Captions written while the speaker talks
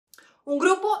Un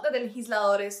grupo de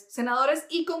legisladores, senadores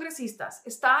y congresistas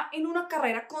está en una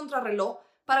carrera contrarreloj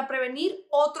para prevenir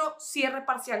otro cierre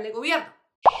parcial de gobierno.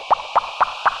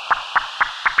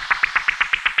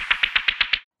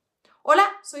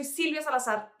 Hola, soy Silvia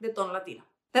Salazar de Tono Latino.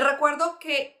 Te recuerdo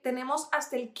que tenemos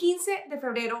hasta el 15 de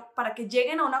febrero para que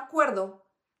lleguen a un acuerdo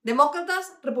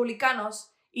demócratas,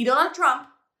 republicanos y Donald Trump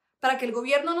para que el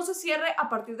gobierno no se cierre a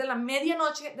partir de la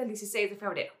medianoche del 16 de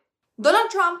febrero. Donald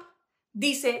Trump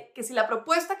dice que si la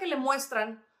propuesta que le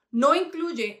muestran no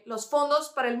incluye los fondos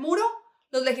para el muro,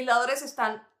 los legisladores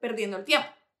están perdiendo el tiempo.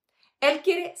 Él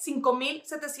quiere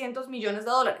 5.700 millones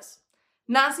de dólares.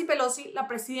 Nancy Pelosi, la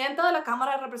presidenta de la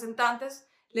Cámara de Representantes,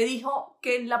 le dijo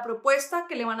que la propuesta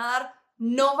que le van a dar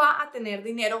no va a tener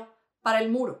dinero para el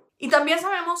muro. Y también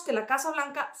sabemos que la Casa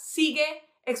Blanca sigue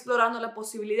explorando la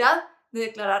posibilidad de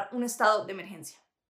declarar un estado de emergencia.